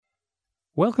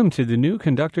Welcome to the new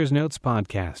Conductor's Notes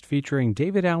podcast featuring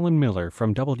David Allen Miller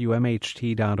from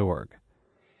WMHT.org.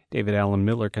 David Allen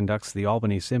Miller conducts the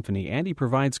Albany Symphony and he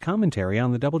provides commentary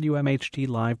on the WMHT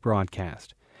live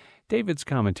broadcast. David's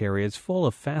commentary is full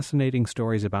of fascinating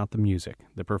stories about the music,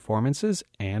 the performances,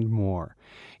 and more.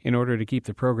 In order to keep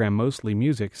the program mostly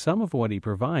music, some of what he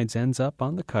provides ends up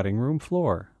on the cutting room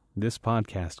floor. This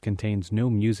podcast contains no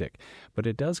music, but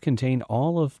it does contain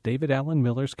all of David Allen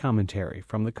Miller's commentary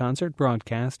from the concert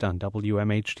broadcast on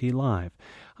WMHT Live,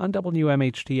 on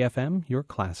WMHT-FM, your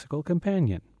classical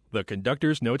companion. The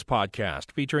Conductor's Notes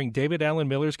podcast, featuring David Allen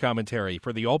Miller's commentary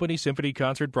for the Albany Symphony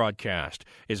concert broadcast,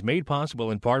 is made possible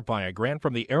in part by a grant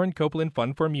from the Aaron Copland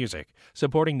Fund for Music,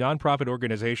 supporting nonprofit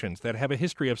organizations that have a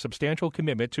history of substantial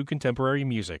commitment to contemporary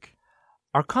music.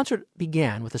 Our concert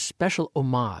began with a special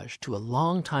homage to a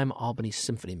longtime Albany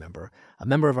Symphony member, a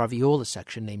member of our viola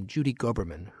section named Judy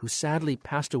Goberman, who sadly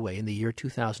passed away in the year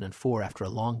 2004 after a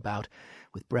long bout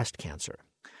with breast cancer.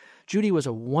 Judy was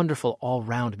a wonderful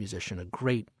all-round musician, a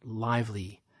great,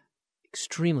 lively,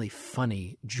 extremely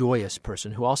funny, joyous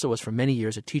person who also was for many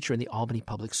years a teacher in the Albany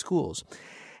Public Schools.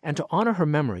 And to honor her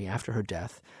memory after her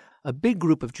death, a big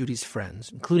group of Judy's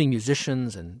friends, including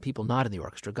musicians and people not in the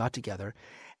orchestra, got together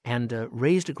and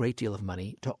raised a great deal of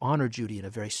money to honor Judy in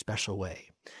a very special way.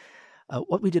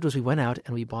 What we did was we went out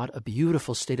and we bought a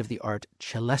beautiful state-of-the-art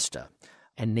celesta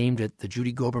and named it the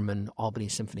Judy Goberman Albany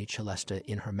Symphony Celesta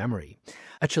in her memory.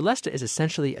 A celesta is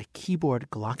essentially a keyboard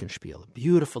glockenspiel, a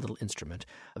beautiful little instrument,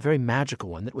 a very magical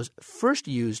one that was first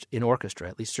used in orchestra,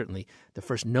 at least certainly the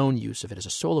first known use of it as a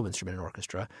solo instrument in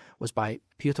orchestra, was by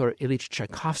Pyotr Ilyich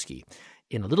Tchaikovsky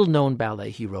in a little-known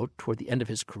ballet he wrote toward the end of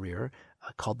his career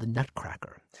called The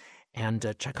Nutcracker.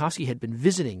 And Tchaikovsky had been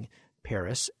visiting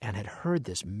Paris and had heard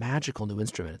this magical new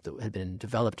instrument that had been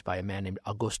developed by a man named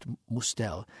Auguste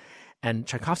Mustel. And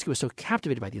Tchaikovsky was so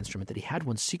captivated by the instrument that he had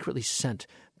one secretly sent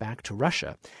back to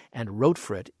Russia and wrote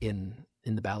for it in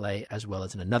the ballet as well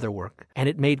as in another work. And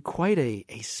it made quite a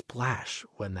splash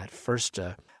when that first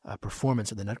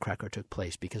performance of the Nutcracker took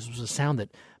place, because it was a sound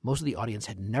that most of the audience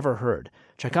had never heard.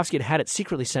 Tchaikovsky had it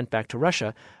secretly sent back to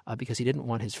Russia because he didn't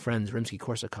want his friends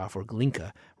Rimsky-Korsakov or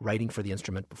Glinka writing for the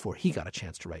instrument before he got a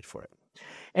chance to write for it.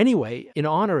 Anyway, in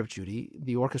honor of Judy,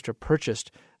 the orchestra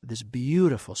purchased this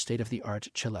beautiful state-of-the-art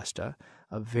celesta,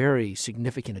 a very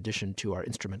significant addition to our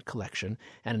instrument collection,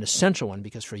 and an essential one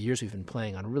because for years we've been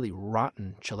playing on really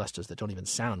rotten celestas that don't even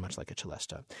sound much like a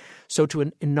celesta. So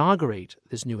to inaugurate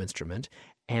this new instrument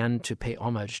and to pay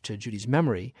homage to Judy's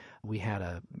memory, we had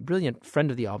a brilliant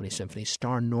friend of the Albany Symphony,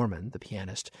 Star Norman, the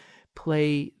pianist,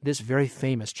 play this very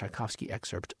famous Tchaikovsky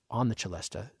excerpt on the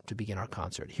celesta to begin our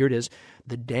concert. Here it is,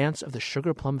 The Dance of the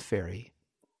Sugar Plum Fairy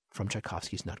from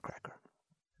Tchaikovsky's Nutcracker.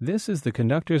 This is the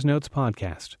Conductor's Notes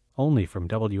podcast, only from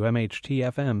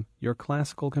WMHT-FM, your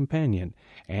classical companion,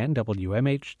 and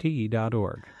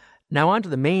WMHT.org. Now on to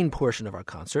the main portion of our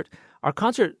concert. Our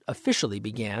concert officially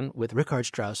began with Richard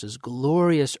Strauss's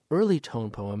glorious early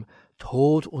tone poem,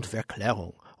 Tod und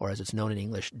Verklärung, or as it's known in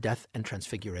English, Death and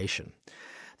Transfiguration.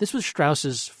 This was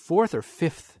Strauss's fourth or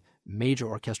fifth major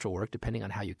orchestral work, depending on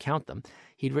how you count them.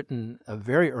 He'd written a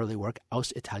very early work,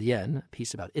 Aus Italien, a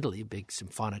piece about Italy, a big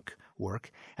symphonic work.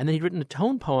 And then he'd written a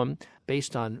tone poem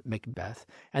based on Macbeth.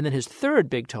 And then his third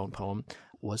big tone poem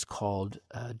was called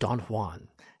Don Juan.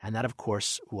 And that, of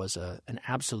course, was an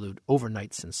absolute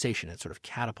overnight sensation. It sort of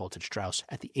catapulted Strauss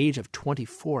at the age of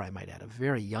 24, I might add, a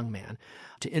very young man,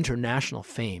 to international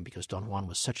fame because Don Juan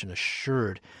was such an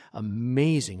assured,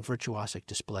 amazing, virtuosic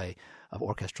display of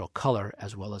orchestral color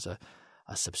as well as a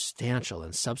substantial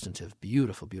and substantive,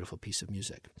 beautiful, beautiful piece of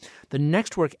music. The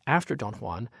next work after Don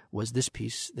Juan was this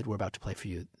piece that we're about to play for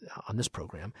you on this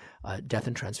program, Death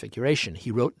and Transfiguration.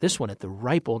 He wrote this one at the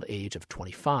ripe old age of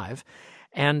 25,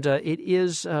 and it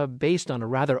is based on a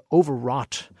rather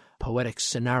overwrought poetic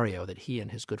scenario that he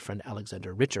and his good friend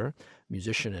Alexander Ritter,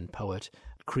 musician and poet,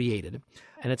 created.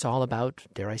 And it's all about,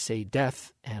 dare I say,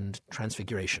 death and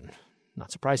transfiguration,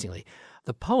 not surprisingly.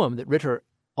 The poem that Ritter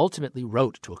ultimately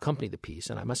wrote to accompany the piece,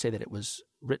 and I must say that it was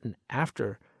written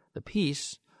after the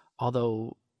piece,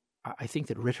 although I think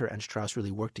that Ritter and Strauss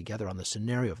really worked together on the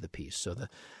scenario of the piece. So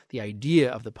the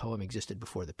idea of the poem existed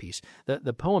before the piece.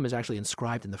 The poem is actually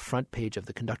inscribed in the front page of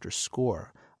the conductor's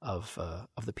score of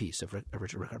the piece, of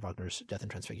Richard Wagner's Death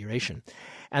and Transfiguration.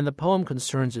 And the poem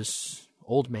concerns this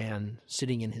old man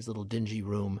sitting in his little dingy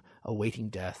room awaiting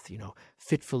death,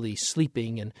 fitfully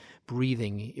sleeping and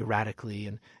breathing erratically.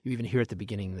 And you even hear at the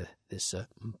beginning this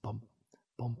bum,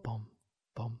 bum, bum,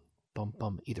 bum, bum,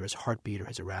 bum, either his heartbeat or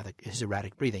his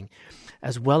erratic breathing,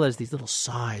 as well as these little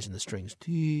sighs in the strings.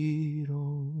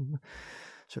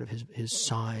 sort of his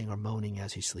sighing or moaning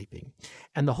as he's sleeping.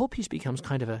 And the whole piece becomes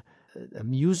kind of a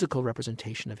musical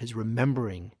representation of his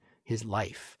remembering his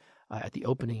life. At the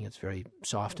opening, it's very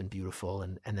soft and beautiful,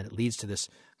 and then it leads to this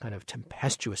kind of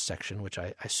tempestuous section, which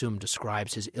I assume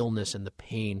describes his illness and the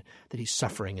pain that he's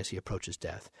suffering as he approaches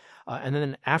death. And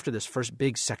then after this first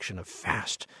big section of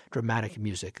fast, dramatic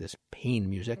music, this pain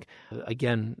music,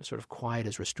 again, sort of quiet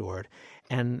is restored,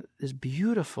 and this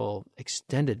beautiful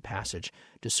extended passage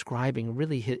describing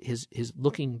really his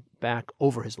looking back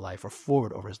over his life or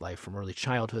forward over his life from early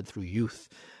childhood through youth,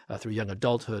 through young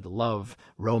adulthood, love,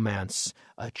 romance,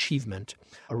 achievement,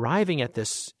 arriving at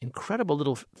this incredible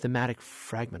little thematic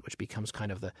fragment, which becomes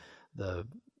kind of the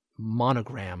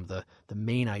monogram, the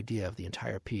main idea of the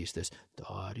entire piece, this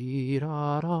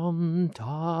da-dee-da-dum,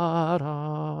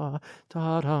 da-da,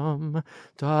 da-dum,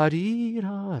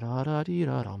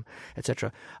 da-dee-da-da-da-dee-da-dum,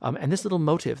 etc. And this little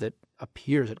motive that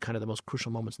appears at kind of the most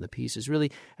crucial moments in the piece is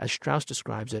really, as Strauss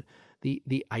describes it,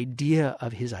 the idea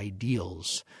of his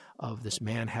ideals, of this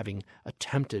man having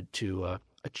attempted to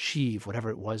achieve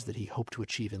whatever it was that he hoped to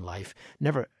achieve in life,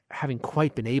 never having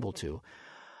quite been able to,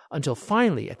 until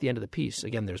finally, at the end of the piece,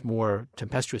 again, there's more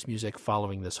tempestuous music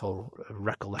following this whole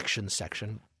recollection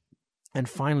section, and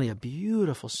finally a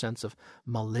beautiful sense of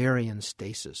Mahlerian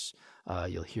stasis.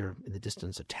 You'll hear in the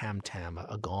distance a tam-tam,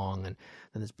 a gong, and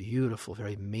then this beautiful,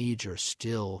 very major,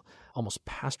 still, almost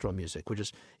pastoral music, which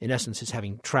is, in essence, his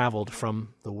having traveled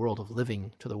from the world of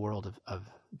living to the world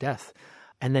of death.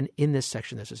 And then in this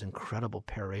section, there's this incredible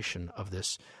peroration of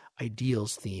this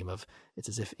ideals theme of, it's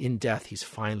as if in death he's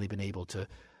finally been able to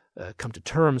come to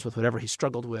terms with whatever he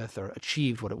struggled with or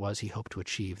achieved what it was he hoped to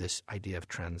achieve, this idea of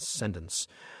transcendence.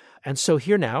 And so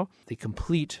here now, the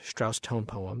complete Strauss tone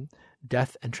poem,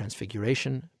 Death and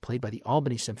Transfiguration, played by the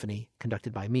Albany Symphony,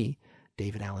 conducted by me,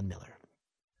 David Allen Miller.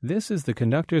 This is the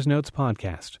Conductor's Notes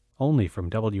podcast, only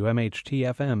from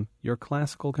WMHT-FM, your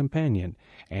classical companion,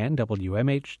 and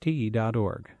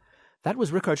WMHT.org. That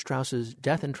was Richard Strauss's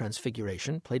Death and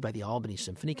Transfiguration, played by the Albany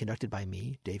Symphony, conducted by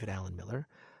me, David Allen Miller,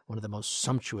 one of the most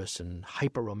sumptuous and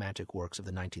hyper-romantic works of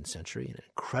the 19th century, an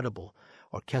incredible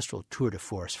orchestral tour de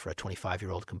force for a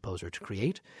 25-year-old composer to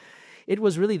create. It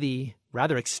was really the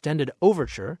rather extended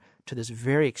overture to this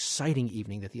very exciting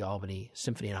evening that the Albany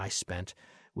Symphony and I spent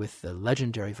with the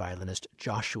legendary violinist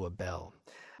Joshua Bell.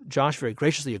 Josh very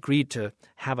graciously agreed to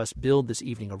have us build this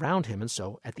evening around him, and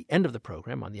so at the end of the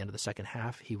program, on the end of the second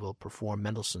half, he will perform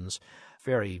Mendelssohn's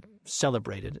very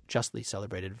celebrated, justly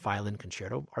celebrated violin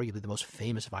concerto, arguably the most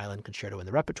famous violin concerto in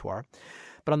the repertoire.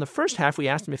 But on the first half, we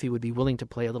asked him if he would be willing to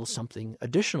play a little something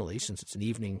additionally, since it's an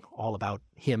evening all about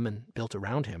him and built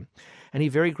around him. And he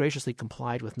very graciously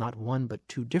complied with not one but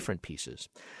two different pieces.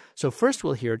 So first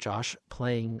we'll hear Josh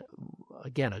playing,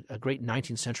 again, a great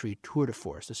 19th century tour de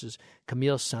force. This is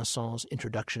Camille Saint-Saëns'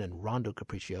 introduction in Rondo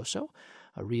Capriccioso,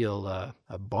 a real a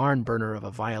barn burner of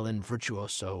a violin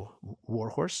virtuoso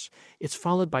warhorse. It's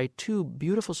followed by two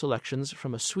beautiful selections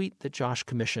from a suite that Josh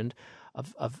commissioned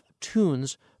of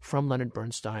tunes from Leonard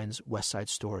Bernstein's West Side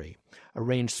Story,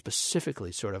 arranged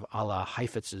specifically sort of a la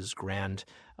Heifetz's grand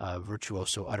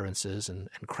virtuoso utterances and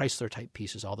Chrysler-type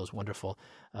pieces, all those wonderful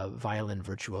violin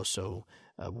virtuoso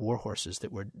warhorses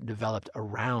that were developed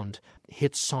around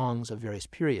hit songs of various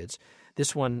periods.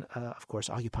 This one, of course,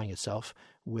 occupying itself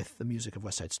with the music of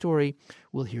West Side Story.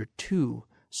 We'll hear two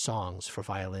songs for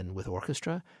violin with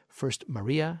orchestra, first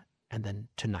Maria and then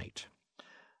Tonight.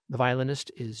 The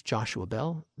violinist is Joshua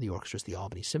Bell. The orchestra is the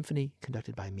Albany Symphony,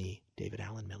 conducted by me, David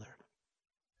Allen Miller.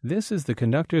 This is the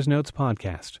Conductor's Notes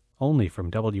podcast, only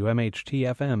from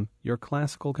WMHT-FM, your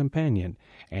classical companion,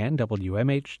 and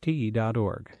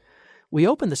WMHT.org. We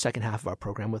opened the second half of our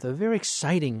program with a very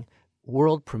exciting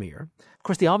world premiere. Of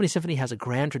course, the Albany Symphony has a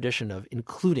grand tradition of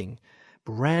including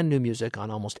brand new music on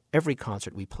almost every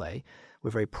concert we play.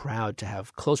 We're very proud to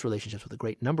have close relationships with a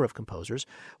great number of composers,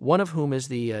 one of whom is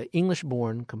the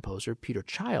English-born composer Peter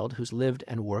Child, who's lived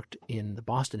and worked in the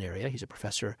Boston area. He's a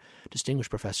professor, distinguished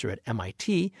professor at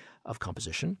MIT of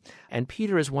composition. And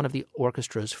Peter is one of the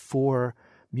orchestra's 4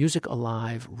 Music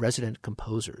Alive resident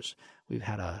composers. We've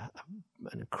had an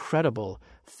incredible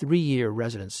 3-year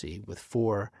residency with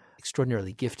 4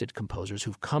 extraordinarily gifted composers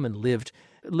who've come and lived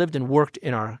and worked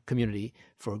in our community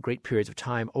for great periods of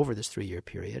time over this 3-year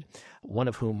period, one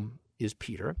of whom is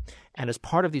Peter. And as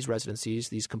part of these residencies,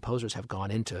 these composers have gone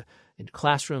into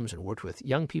classrooms and worked with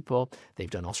young people. They've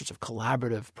done all sorts of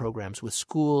collaborative programs with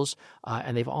schools,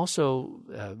 and they've also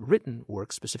written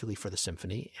work specifically for the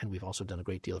symphony, and we've also done a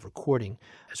great deal of recording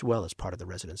as well as part of the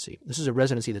residency. This is a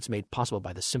residency that's made possible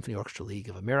by the Symphony Orchestra League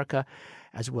of America,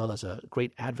 as well as a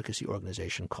great advocacy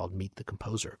organization called Meet the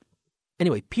Composer.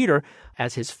 Anyway, Peter,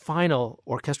 as his final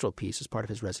orchestral piece as part of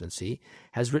his residency,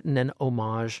 has written an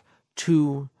homage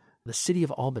to the city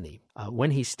of Albany.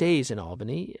 When he stays in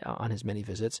Albany on his many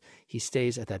visits, he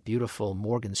stays at that beautiful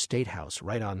Morgan State House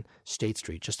right on State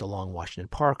Street, just along Washington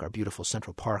Park, our beautiful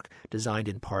Central Park, designed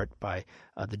in part by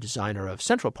the designer of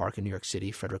Central Park in New York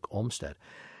City, Frederick Olmsted.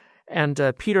 And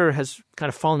Peter has kind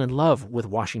of fallen in love with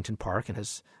Washington Park and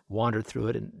has wandered through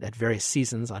it at various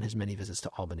seasons on his many visits to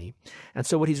Albany. And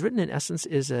so what he's written, in essence,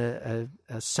 is a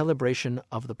celebration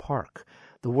of the park.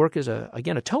 The work is,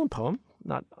 again, a tone poem,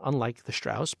 not unlike the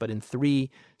Strauss, but in 3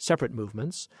 separate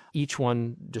movements, each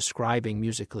one describing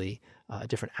musically a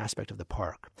different aspect of the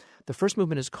park. The first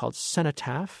movement is called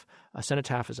cenotaph. A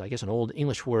cenotaph is, I guess, an old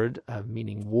English word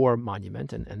meaning war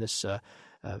monument, and this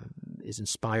is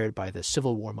inspired by the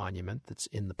Civil War monument that's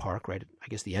in the park, right, I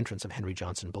guess the entrance of Henry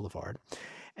Johnson Boulevard.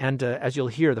 And as you'll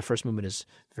hear, the first movement is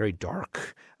very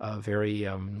dark, very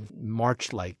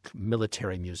march-like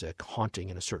military music, haunting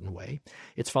in a certain way.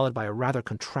 It's followed by a rather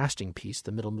contrasting piece.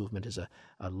 The middle movement is a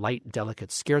light,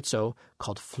 delicate scherzo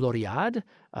called Floriade,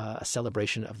 a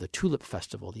celebration of the Tulip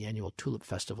Festival, the annual Tulip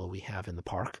Festival we have in the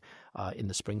park in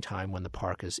the springtime when the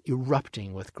park is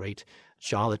erupting with great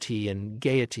jollity and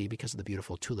gaiety because of the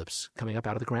beautiful tulips coming up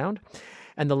out of the ground.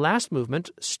 And the last movement,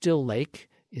 Still Lake,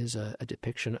 is a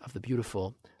depiction of the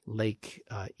beautiful lake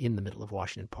in the middle of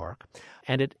Washington Park.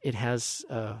 And it has,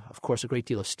 of course, a great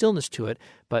deal of stillness to it,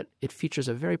 but it features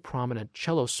a very prominent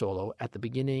cello solo at the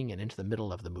beginning and into the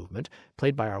middle of the movement,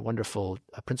 played by our wonderful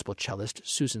principal cellist,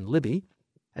 Susan Libby.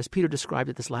 As Peter described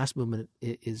it, this last movement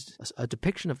is a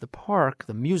depiction of the park.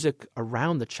 The music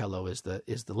around the cello is the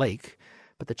lake,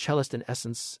 but the cellist, in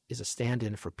essence, is a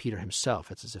stand-in for Peter himself.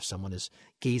 It's as if someone is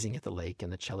gazing at the lake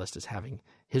and the cellist is having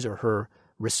his or her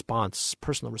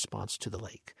personal response to the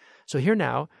lake. So here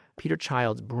now, Peter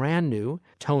Child's brand new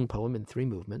tone poem in 3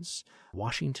 movements,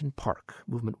 Washington Park.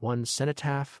 Movement 1,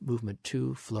 Cenotaph. Movement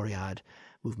 2, Floriade.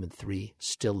 Movement 3,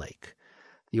 Still Lake.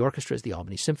 The orchestra is the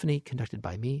Albany Symphony, conducted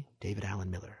by me, David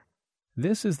Allen Miller.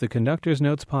 This is the Conductor's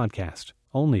Notes podcast,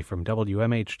 only from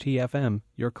WMHT-FM,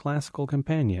 your classical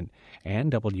companion,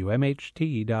 and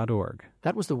WMHT.org.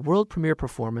 That was the world premiere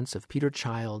performance of Peter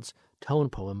Child's tone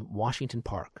poem, Washington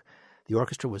Park. The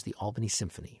orchestra was the Albany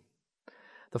Symphony.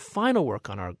 The final work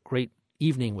on our great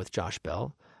evening with Josh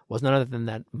Bell was none other than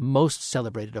that most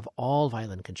celebrated of all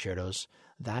violin concertos,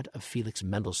 that of Felix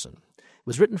Mendelssohn. It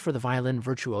was written for the violin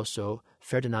virtuoso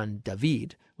Ferdinand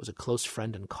David, who was a close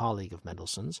friend and colleague of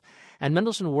Mendelssohn's. And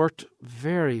Mendelssohn worked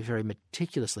very, very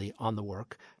meticulously on the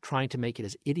work, trying to make it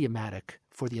as idiomatic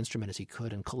for the instrument as he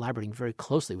could and collaborating very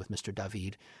closely with Mr.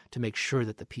 David to make sure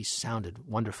that the piece sounded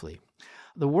wonderfully.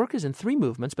 The work is in 3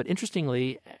 movements, but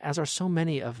interestingly, as are so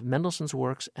many of Mendelssohn's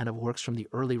works and of works from the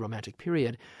early Romantic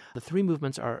period, the 3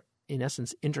 movements are in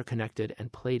essence interconnected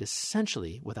and played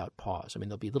essentially without pause. I mean,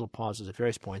 there'll be little pauses at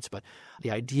various points, but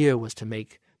the idea was to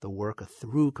make the work a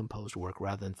through composed work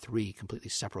rather than 3 completely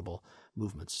separable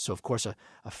movements. So, of course, a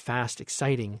fast,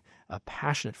 exciting,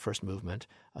 passionate first movement,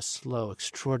 a slow,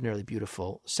 extraordinarily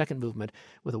beautiful second movement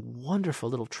with a wonderful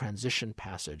little transition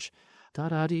passage,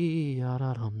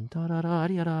 da-da-dee-da-da-dum,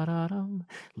 da-da-da-dee-da-da-dum,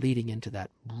 leading into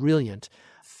that brilliant,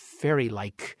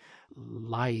 fairy-like,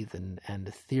 lithe and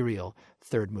ethereal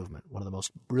third movement, one of the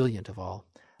most brilliant of all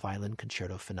violin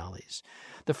concerto finales.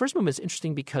 The first movement is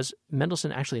interesting because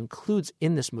Mendelssohn actually includes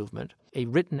in this movement a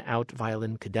written-out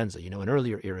violin cadenza. You know, in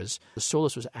earlier eras, the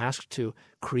soloist was asked to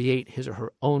create his or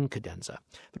her own cadenza.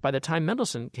 But by the time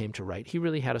Mendelssohn came to write, he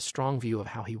really had a strong view of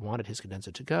how he wanted his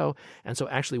cadenza to go, and so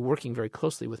actually working very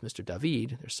closely with Mr.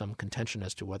 David, there's some contention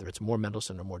as to whether it's more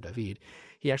Mendelssohn or more David,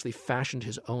 he actually fashioned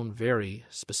his own very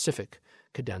specific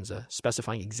cadenza,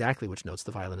 specifying exactly which notes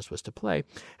the violinist was to play,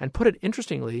 and put it,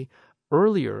 interestingly,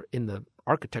 earlier in the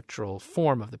architectural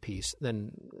form of the piece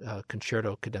than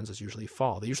concerto cadenzas usually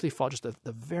fall. They usually fall just at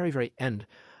the very, very end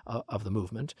of the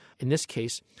movement. In this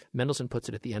case, Mendelssohn puts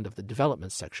it at the end of the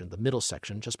development section, the middle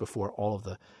section, just before all of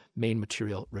the main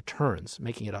material returns,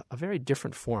 making it a very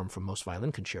different form from most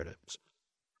violin concertos.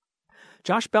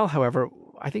 Josh Bell, however,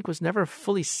 I think was never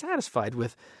fully satisfied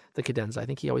with the cadenza. I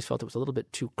think he always felt it was a little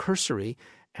bit too cursory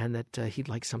and that he'd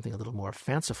like something a little more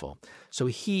fanciful. So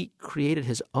he composed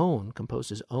his own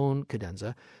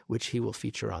cadenza, which he will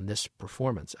feature on this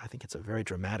performance. I think it's a very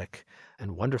dramatic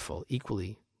and wonderful,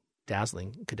 equally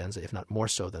dazzling cadenza, if not more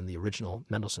so than the original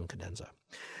Mendelssohn cadenza.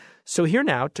 So here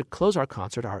now, to close our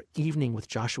concert, our Evening with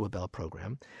Joshua Bell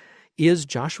program, is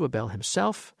Joshua Bell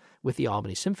himself with the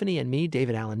Albany Symphony and me,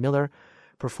 David Allen Miller,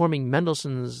 performing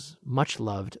Mendelssohn's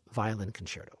much-loved violin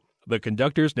concerto. The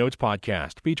Conductor's Notes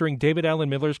podcast, featuring David Allen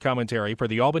Miller's commentary for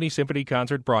the Albany Symphony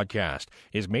Concert broadcast,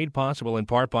 is made possible in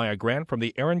part by a grant from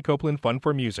the Aaron Copland Fund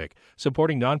for Music,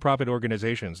 supporting nonprofit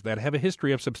organizations that have a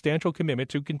history of substantial commitment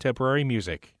to contemporary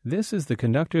music. This is the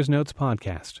Conductor's Notes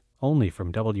podcast, only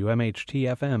from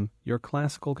WMHT-FM, your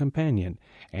classical companion,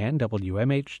 and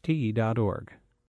WMHT.org.